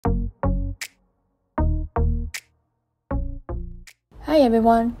Hi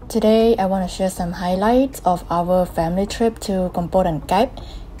everyone, today I want to share some highlights of our family trip to Kampot and Kep.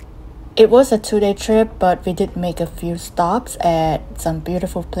 It was a 2-day trip, but we did make a few stops at some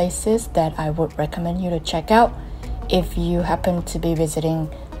beautiful places that I would recommend you to check out if you happen to be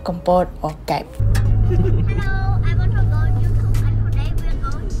visiting Kampot or Kep. Hello, I want to go to YouTube and today we are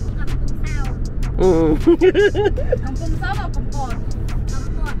going to Kampong Sao. Kampong Sao or Kampot?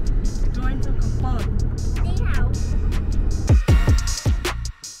 Kampot. Going to Kampot. Đi hảo.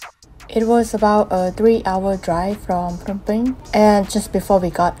 It was about a 3-hour drive from Phnom Penh, and just before we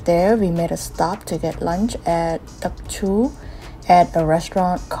got there, we made a stop to get lunch at Tuk Chu at a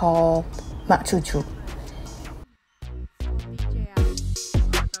restaurant called Mak Chu Chu.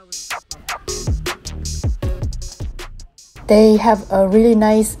 They have a really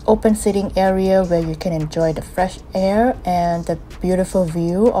nice open seating area where you can enjoy the fresh air and the beautiful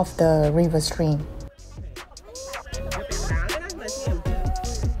view of the river stream.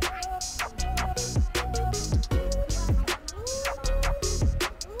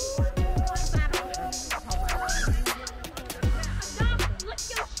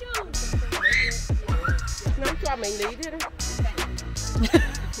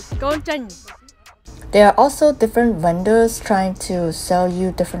 There are also different vendors trying to sell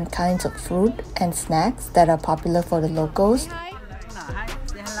you different kinds of food and snacks that are popular for the locals.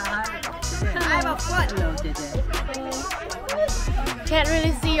 Can't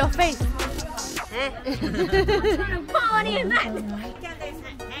really see your face.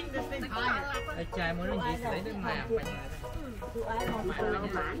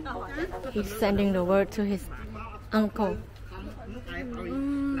 He's sending the word to his uncle.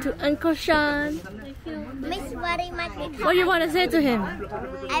 To Uncle Sean. Miss very much. What do you want to say to him?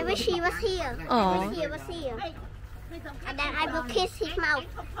 I wish he was here. Aw. I wish he was here. And then I will kiss his mouth.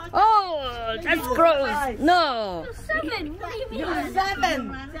 Oh, that's gross. No. 7. What do you mean?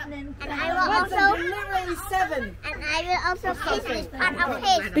 7. And I will also. Literally 7. And I will also kiss this part of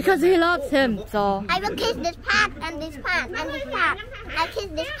his. Because he loves him, so. I will kiss this part and this part and this part. I kiss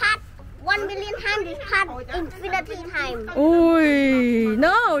this part 1 million times, this part infinity times. Ooh,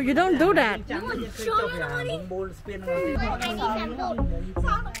 no, you don't do that. I need some food. Where are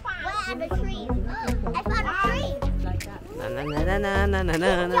the trees? I found a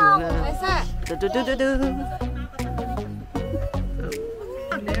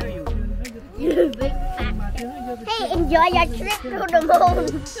tree. You big fat. Hey, enjoy your trip to the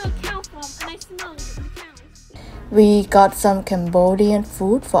moon. We got some Cambodian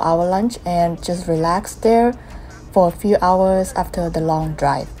food for our lunch and just relaxed there for a few hours after the long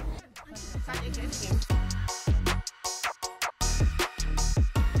drive.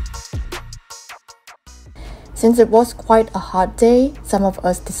 Since it was quite a hot day, some of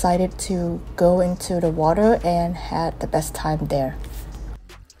us decided to go into the water and had the best time there.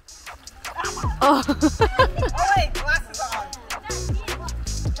 Oh. Oh wait, glasses on.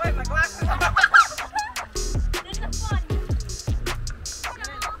 Wait, my glasses on.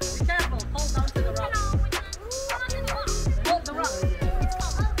 Be careful, hold on to the rock. Hold the rock.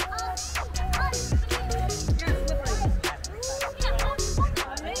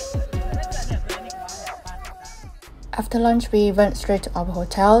 After lunch, we went straight to our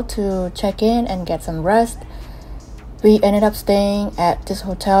hotel to check in and get some rest. We ended up staying at this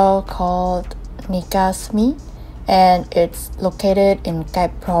hotel called Nikasmi, and it's located in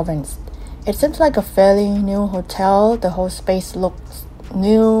Kep province. It seems like a fairly new hotel. The whole space looks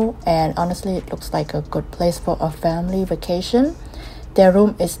new, and honestly it looks like a good place for a family vacation. Their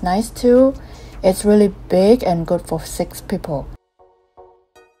room is nice too. It's really big and good for 6 people.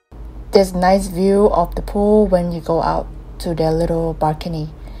 There's nice view of the pool when you go out to their little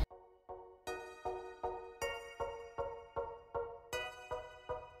balcony.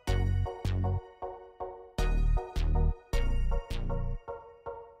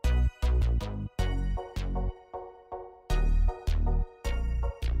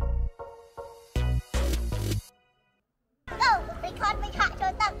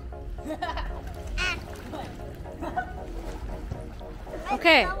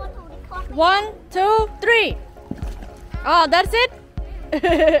 Okay. 1, 2, 3. Oh, that's it?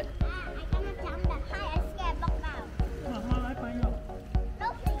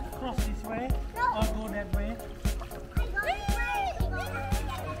 Cross this way or go that way.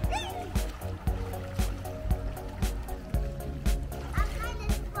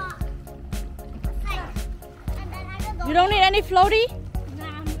 You don't need any floaty?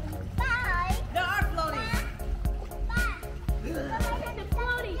 There are floaties.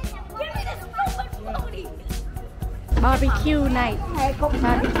 Barbecue night.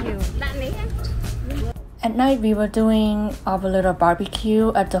 Barbecue. At night, we were doing our little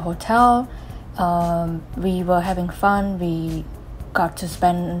barbecue at the hotel. We were having fun. We got to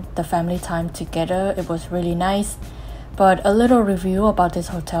spend the family time together. It was really nice. But a little review about this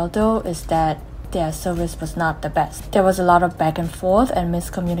hotel though is that their service was not the best. There was a lot of back and forth and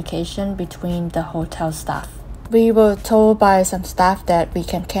miscommunication between the hotel staff. We were told by some staff that we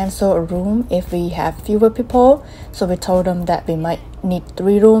can cancel a room if we have fewer people. So we told them that we might need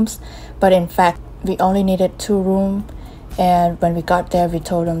 3 rooms, but in fact, we only needed 2 rooms. And when we got there, we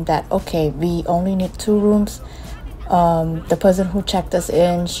told them that, okay, we only need 2 rooms. The person who checked us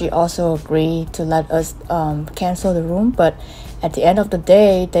in, she also agreed to let us cancel the room. But at the end of the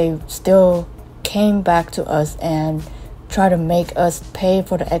day, they still came back to us and tried to make us pay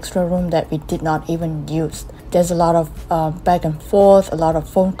for the extra room that we did not even use. There's a lot of back and forth, a lot of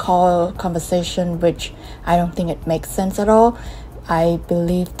phone call conversation, which I don't think it makes sense at all. I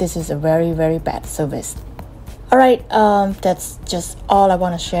believe this is a very, very bad service. Alright, that's just all I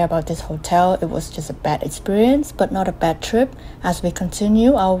want to share about this hotel. It was just a bad experience, but not a bad trip as we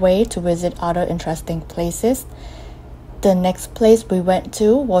continue our way to visit other interesting places. The next place we went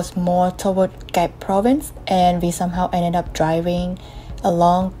to was more toward Kep province, and we somehow ended up driving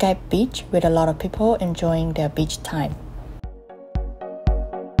along Kep beach with a lot of people enjoying their beach time.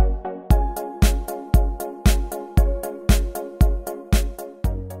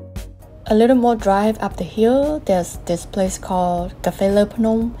 A little more drive up the hill, there's this place called Cafe Le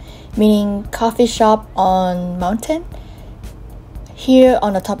Phnom, meaning coffee shop on mountain. Here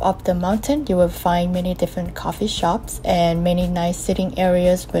on the top of the mountain, you will find many different coffee shops and many nice sitting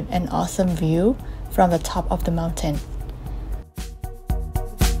areas with an awesome view from the top of the mountain.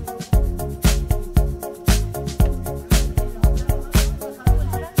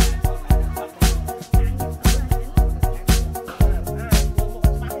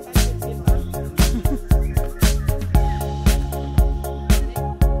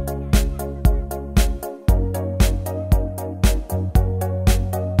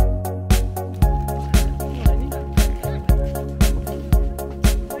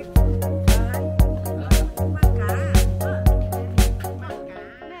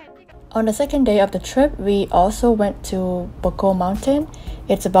 On the second day of the trip, we also went to Boko Mountain.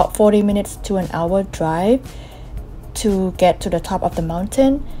 It's about 40 minutes to an hour drive to get to the top of the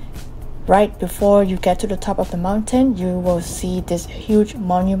mountain. Right before you get to the top of the mountain, you will see this huge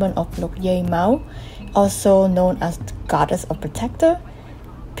monument of Lok Ye Mao, also known as the Goddess of Protector.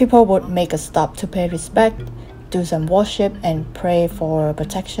 People would make a stop to pay respect, do some worship, and pray for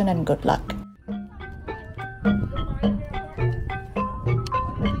protection and good luck.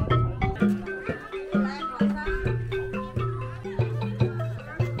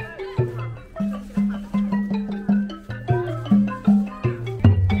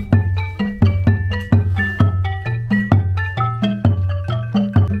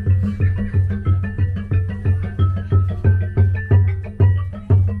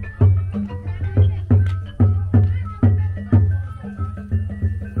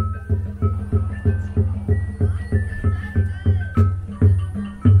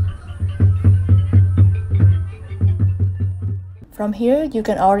 From here, you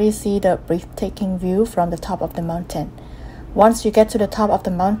can already see the breathtaking view from the top of the mountain. Once you get to the top of the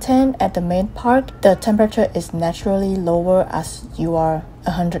mountain at the main park, the temperature is naturally lower as you are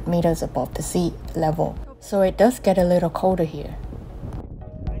 100 meters above the sea level. So it does get a little colder here.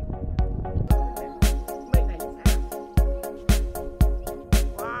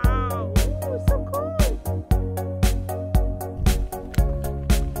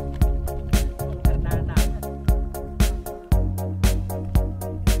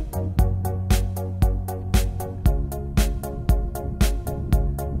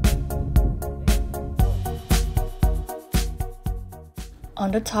 On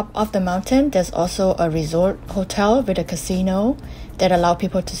the top of the mountain, there's also a resort hotel with a casino that allow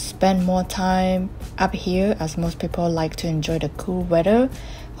people to spend more time up here, as most people like to enjoy the cool weather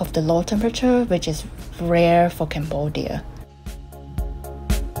of the low temperature, which is rare for Cambodia.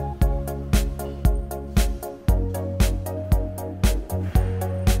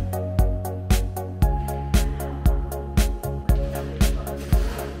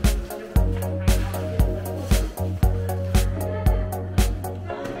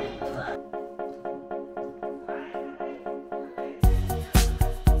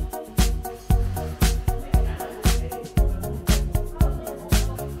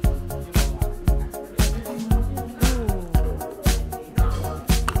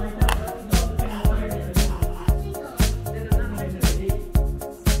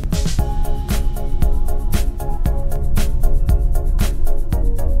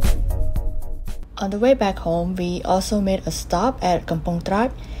 On the way back home, we also made a stop at Kampong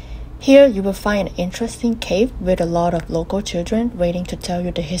tribe. Here you will find an interesting cave with a lot of local children waiting to tell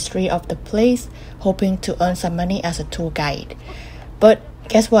you the history of the place, hoping to earn some money as a tour guide. But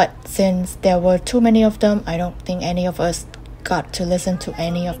guess what? Since there were too many of them, I don't think any of us got to listen to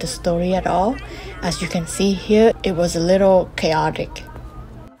any of the story at all. As you can see here, it was a little chaotic.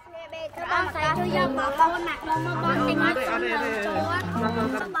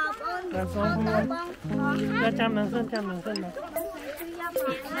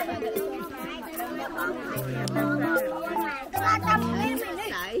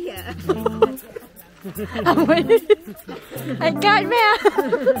 Anh cãi mẹ.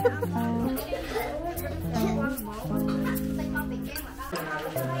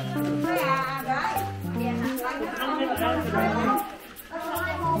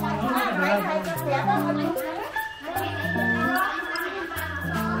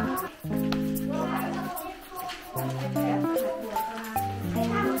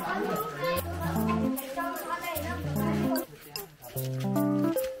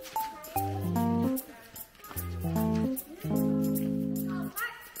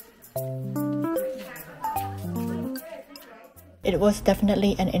 It was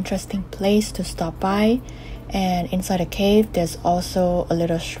definitely an interesting place to stop by, and inside the cave there's also a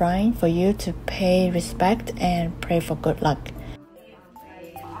little shrine for you to pay respect and pray for good luck.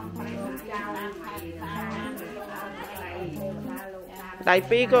 Đại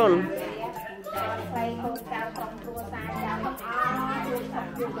pi con.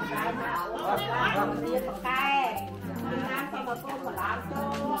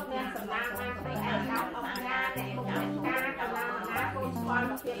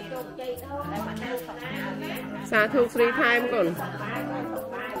 Xả thuộc free time con.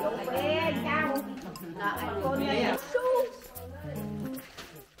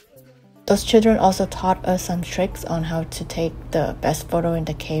 Those children also taught us some tricks on how to take the best photo in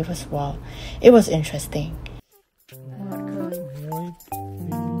the cave as well. It was interesting.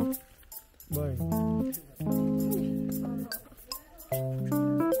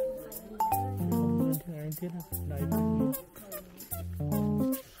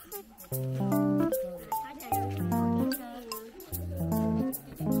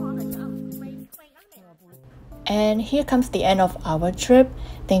 And here comes the end of our trip.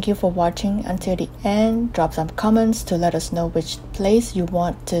 Thank you for watching until the end. Drop some comments to let us know which place you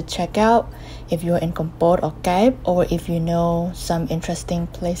want to check out if you're in Kampot or Kep, or if you know some interesting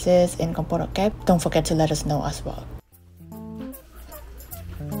places in Kampot or Kep. Don't forget to let us know as well.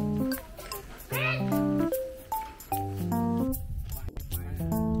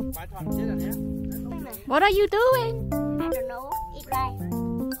 What are you doing? I don't know. Eat right.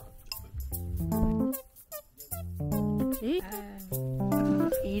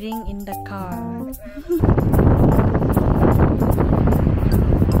 Eating in the car.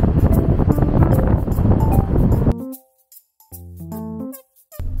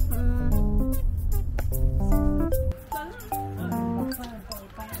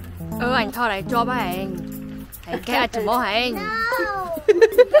 Anh thôi lại cho ba anh. Anh cái anh chụp bó anh. No.